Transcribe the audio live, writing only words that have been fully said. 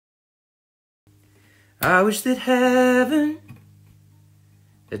I wish that heaven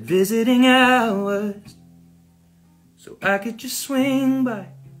had visiting hours, so I could just swing by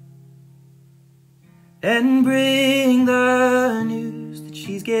and bring the news that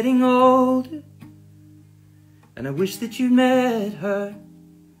she's getting older. And I wish that you'd met her,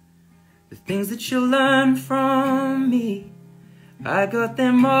 the things that she'll learn from me, I got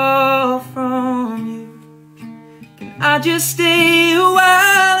them all from you. Can I just stay a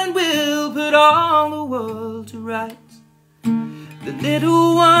while and we'll put all the world to rights? The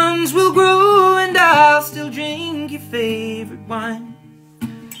little ones will grow and I'll still drink your favorite wine.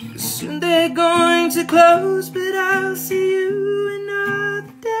 'Cause soon they're going to close, but I'll see you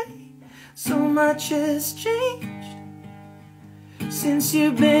another day. So much has changed since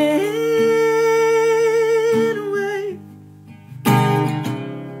you've been away.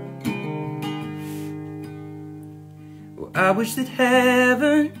 Well, I wish that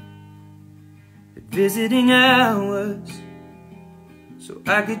heaven had visiting hours, so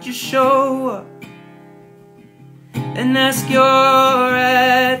I could just show up and ask your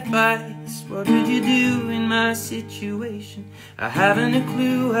advice. What would you do in my situation? I haven't a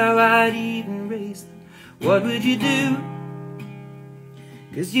clue how I'd even raise them. What would you do?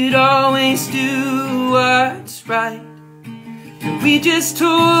 'Cause you'd always do what's right. And we just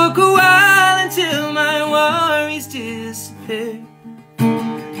took a while until my worries disappeared.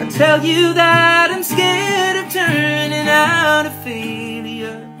 I tell you that I'm scared of turning out a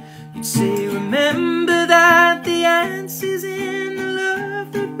failure. You'd say, remember that the answer's in the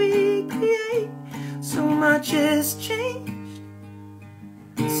love that we create. So much has changed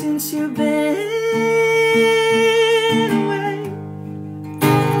since you've been away.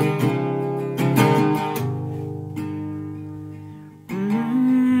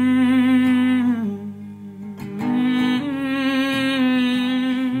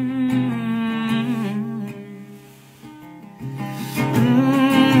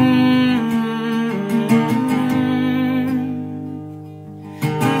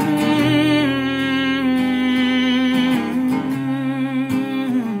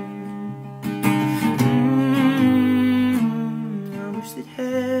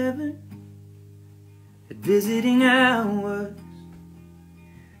 Visiting hours,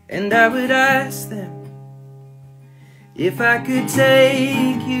 and I would ask them if I could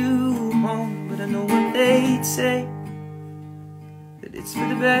take you home, but I know what they'd say, that it's for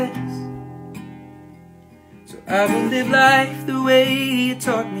the best. So I will live life the way you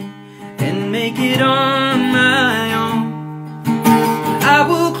taught me and make it on my own. I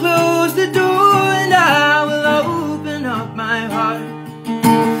will close the door and I will open up my heart.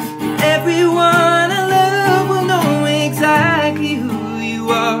 Everyone I love will know exactly who you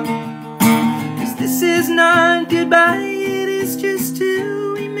are. 'Cause this is not goodbye, it is just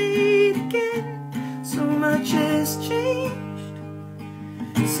till we meet again. So much has changed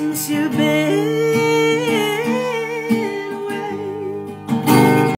since you've been